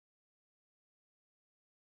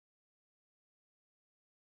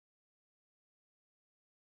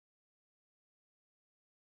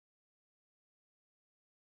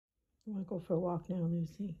You want to go for a walk now,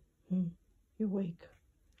 Lucy? You're awake.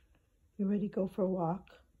 You ready to go for a walk?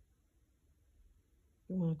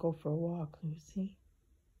 You want to go for a walk, Lucy?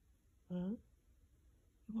 Huh?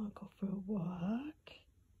 You want to go for a walk?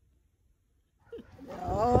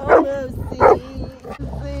 Oh, Lucy!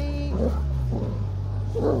 Lucy!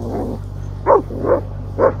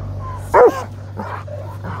 Stop!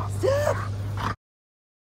 Stop!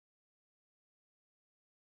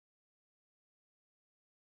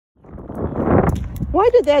 Why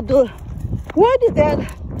did that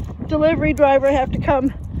delivery driver have to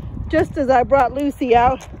come just as I brought Lucy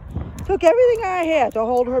out? Took everything I had to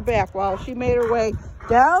hold her back while she made her way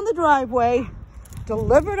down the driveway,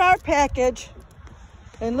 delivered our package,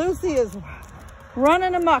 and Lucy is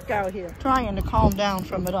running amok out here, trying to calm down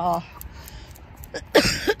from it all.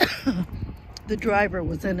 The driver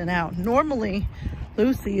was in and out. Normally,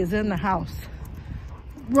 Lucy is in the house,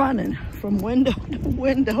 running from window to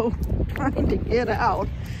window, trying to get out.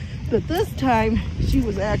 But this time, she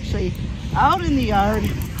was actually out in the yard.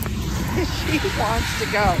 She wants to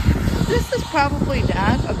go. This is probably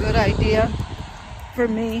not a good idea for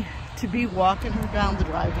me to be walking her down the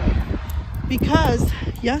driveway, because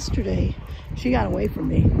yesterday she got away from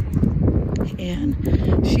me and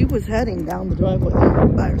she was heading down the driveway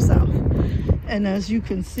by herself. And as you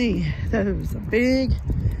can see, there was a big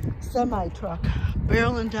semi truck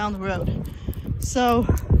barreling down the road. So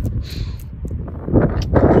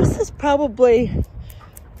this is probably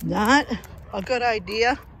not a good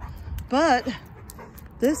idea, but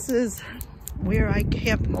this is where I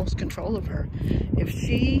have the most control of her. If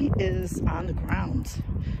she is on the grounds,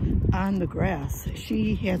 on the grass,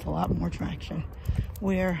 she has a lot more traction,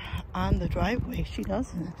 where on the driveway she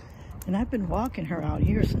doesn't. And I've been walking her out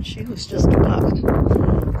here since she was just a pup.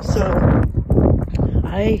 So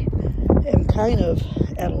I am kind of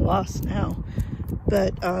at a loss now.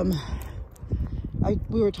 But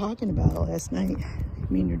we were talking about it last night,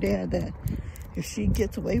 me and your dad, that if she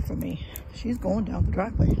gets away from me, she's going down the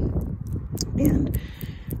driveway. And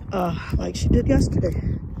like she did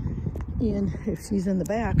yesterday. And if she's in the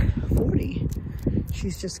back 40,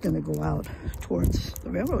 she's just going to go out towards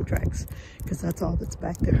the railroad tracks, because that's all that's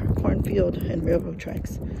back there, cornfield and railroad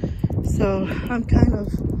tracks. So I'm kind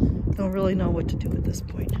of don't really know what to do at this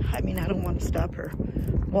point. I mean, I don't want to stop her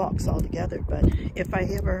walks altogether, but if I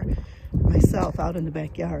have her myself out in the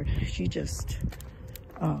backyard, she just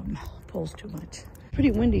pulls too much.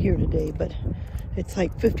 Pretty windy here today, but it's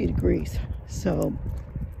like 50 degrees, so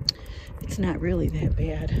it's not really that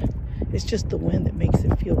bad. It's just the wind that makes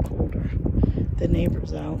it feel colder. The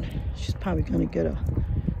neighbor's out. She's probably gonna get a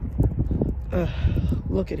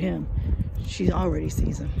look at him. She already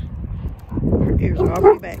sees him. Her ears are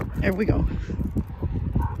already back. There we go.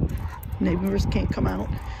 Neighbors can't come out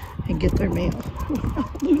and get their mail.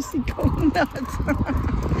 Lucy going nuts.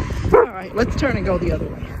 All right, let's turn and go the other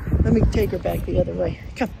way. Let me take her back the other way.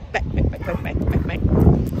 Come back.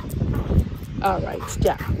 All right,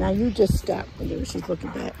 stop. Now you just stop when she's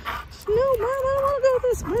looking back. No, Mom, I don't want to go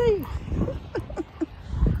this way.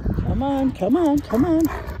 Come on.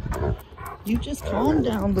 You just calm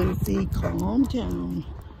down, Lucy. Calm down.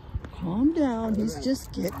 Calm down. He's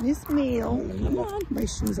just getting his meal. Come on. My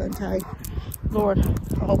shoe's untied. Lord,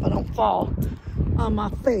 I hope I don't fall on my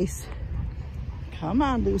face. Come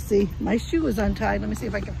on, Lucy. My shoe is untied. Let me see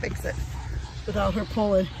if I can fix it without her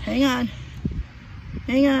pulling. Hang on.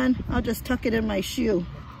 I'll just tuck it in my shoe.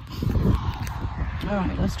 All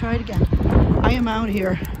right, let's try it again. I am out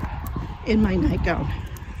here in my nightgown.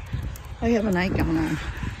 I have a nightgown on,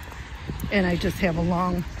 and I just have a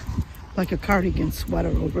long, like a cardigan sweater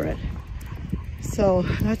over it. So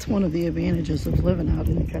that's one of the advantages of living out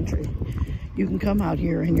in the country. You can come out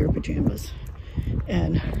here in your pajamas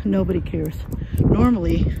and nobody cares.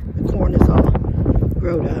 Normally the corn is all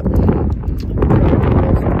growed up.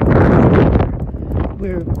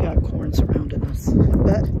 We've got corn surrounding us,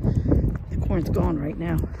 but the corn's gone right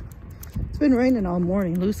now. It's been raining all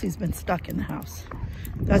morning. Lucy's been stuck in the house.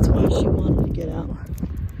 That's why she wanted to get out.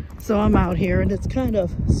 So I'm out here, and it's kind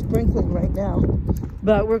of sprinkling right now,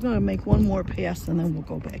 but we're going to make one more pass and then we'll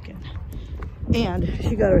go back in. And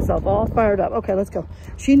she got herself all fired up. Okay, let's go.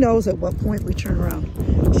 She knows at what point we turn around.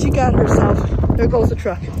 She got herself, there goes the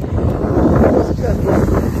truck. There goes the truck.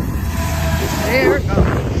 There it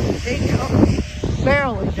goes. There you go.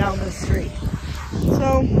 Barreling down the street.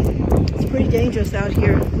 So it's pretty dangerous out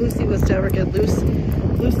here. Lucy was to ever get loose.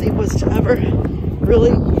 Lucy was to ever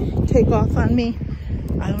really take off on me.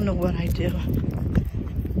 I don't know what I'd do.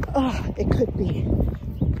 Oh, it could be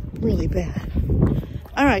really bad.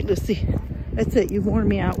 All right, Lucy. That's it. You've worn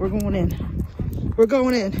me out. We're going in. We're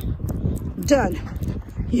going in. Done.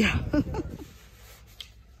 Yeah.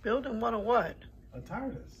 Building one of what? A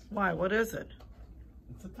TARDIS. Why? What is it?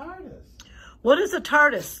 It's a TARDIS. What is a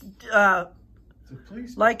TARDIS? It's a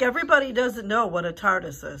police. Like everybody doesn't know what a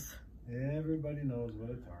TARDIS is. Everybody knows what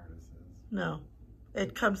a TARDIS is. No.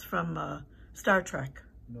 It comes from Star Trek.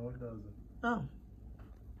 No, it doesn't. Oh.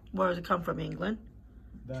 Where does it come from? England?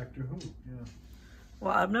 Doctor Who, yeah.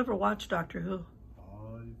 Well, I've never watched Doctor Who.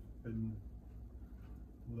 Oh, you've been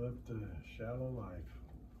lived a shallow life.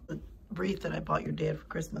 The wreath that I bought your dad for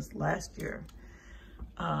Christmas last year.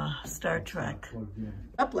 Star Trek.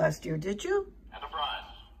 Up last year, did you? Enterprise.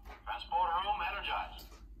 Transporter room energized.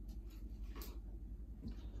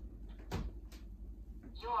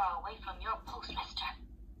 You are away from your post, mister.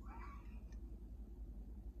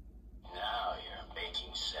 Now you're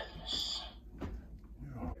making sense.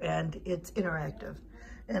 And it's interactive.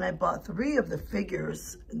 And I bought 3 of the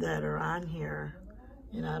figures that are on here.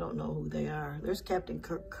 And I don't know who they are. There's Captain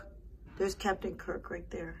Kirk. There's Captain Kirk right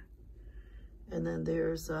there. And then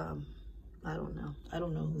there's, I don't know. I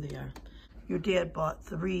don't know who they are. Your dad bought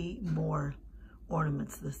 3 more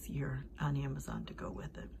ornaments this year on Amazon to go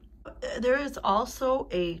with it. There is also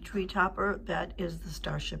a tree topper that is the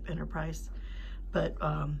Starship Enterprise, but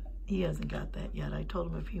he hasn't got that yet. I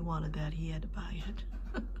told him if he wanted that, he had to buy it.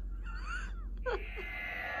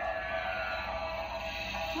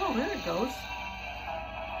 Oh, there it goes.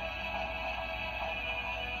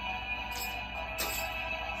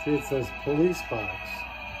 See, it says police box.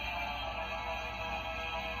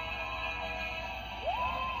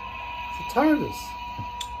 It's a TARDIS.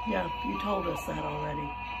 Yeah, you told us that already.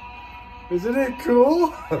 Isn't it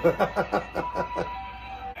cool?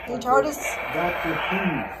 The TARDIS? Doctor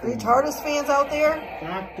Who. The TARDIS fans out there?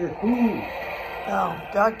 Doctor Who. Oh,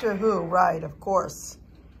 Doctor Who, right, of course.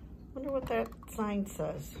 Wonder what that sign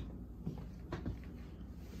says.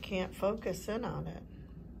 Can't focus in on it.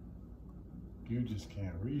 You just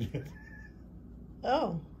can't read it.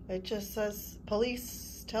 Oh, it just says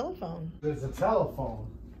police telephone. There's a telephone.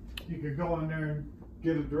 You could go in there and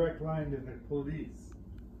get a direct line to the police.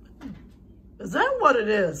 Is that what it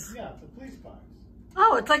is? Yeah, it's a police box.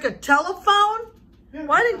 Oh, it's like a telephone? Yeah,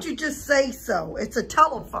 Why didn't you just say so? It's a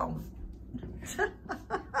telephone.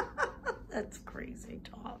 That's crazy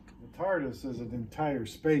talk. The TARDIS is an entire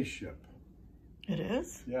spaceship. It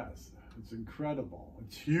is? Yes, it's incredible.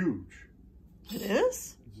 It's huge. It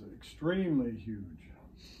is? It's extremely huge.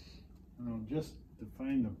 Just to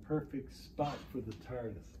find the perfect spot for the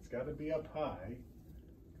TARDIS. It's got to be up high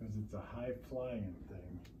because it's a high-flying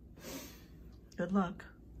thing. Good luck.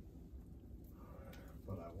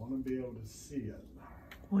 But I want to be able to see it.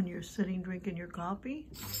 When you're sitting drinking your coffee?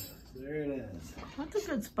 Yes, there it is. That's a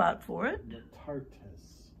good spot for it. The TARDIS.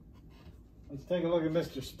 Let's take a look at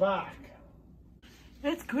Mr. Spock.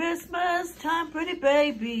 It's Christmas time, pretty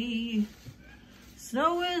baby.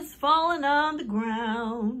 Snow is falling on the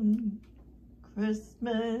ground.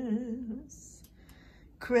 Christmas,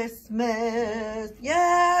 Christmas.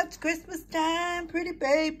 Yeah, it's Christmas time, pretty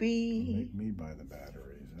baby. Make me buy the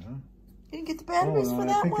batteries, huh? You didn't get the batteries for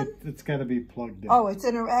that one? It's got to be plugged in. Oh, it's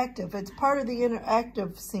interactive. It's part of the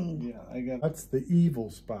interactive scene. Yeah, that's the evil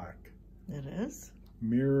Spock. It is?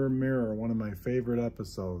 Mirror, Mirror, one of my favorite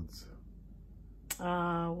episodes.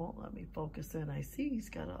 Won't let me focus in. I see he's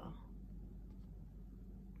got a...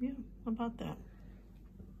 Yeah, how about that?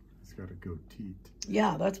 He's got a goatee.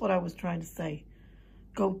 Yeah, that's what I was trying to say.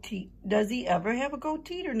 Goatee. Does he ever have a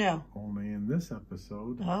goatee or no? Only in this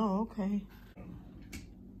episode. Oh, okay.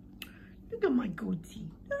 Look at my goatee.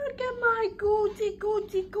 Look at my goatee,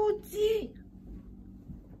 goatee, goatee.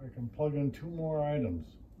 I can plug in 2 more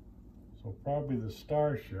items. So probably the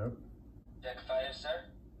Starship. Deck 5, sir?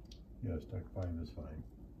 Yes, Deck 5 is fine.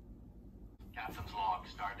 Captain's log,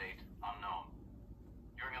 stardate unknown.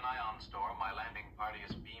 During an ion storm, my landing party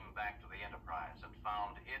is beamed back to the Enterprise and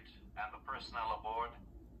found it and the personnel aboard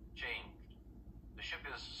changed. The ship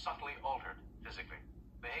is subtly altered physically.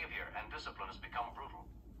 Behavior and discipline has become brutal,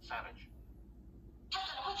 savage.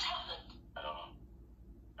 Captain, what's happened? I don't know.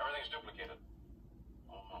 Everything's duplicated.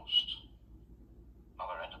 Almost.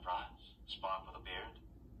 Another Enterprise. Spock with a beard.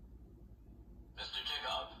 Mr.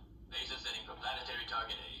 Chekhov, laser setting for planetary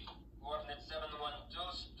target A. Coordinate 712,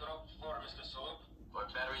 stroke 4, Mr. Soap. Port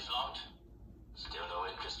batteries locked? Still no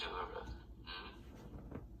interest, Uhura.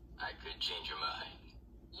 I could change your mind.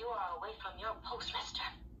 You are away from your post, mister.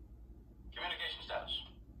 Communication status.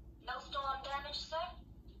 No storm damage, sir.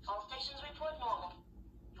 All stations report normal.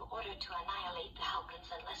 You're ordered to annihilate the Halkins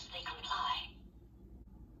unless they comply.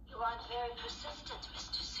 You aren't very persistent,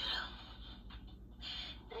 Mr. Zulu.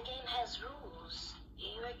 The game has rules.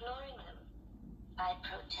 You're ignoring them. I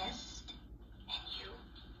protest, and you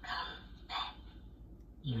come back.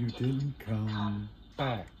 You didn't come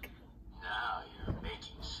back. Now you're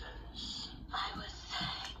making sense. I was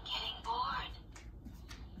getting bored.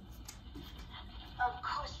 Of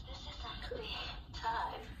course, this isn't the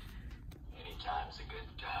time. Anytime's a good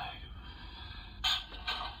time.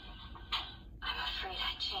 I'm afraid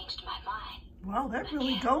I changed my mind. Wow, that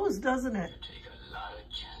really goes, doesn't it? You take a lot of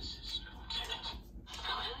chances, Lieutenant.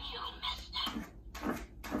 So do you, mister.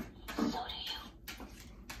 So do you.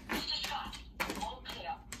 Mr. Scott, all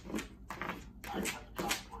clear. I cut the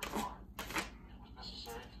transport car. It was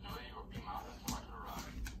necessary to delay your beam out until I could arrive.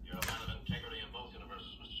 You're a man of integrity in both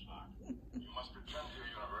universes, Mr. Spock. You must return to your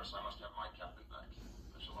universe. I must have my captain back.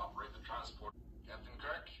 I shall operate the transport. Captain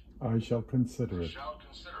Kirk? I shall consider I it. shall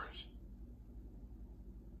consider it.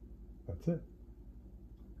 That's it.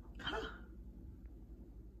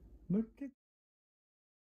 Look at.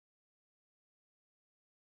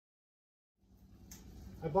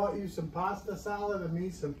 I bought you some pasta salad and me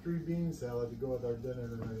some 3 bean salad to go with our dinner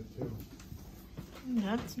tonight too.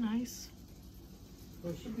 That's nice. So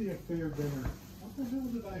it should be a fair dinner. What the hell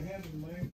did I have in my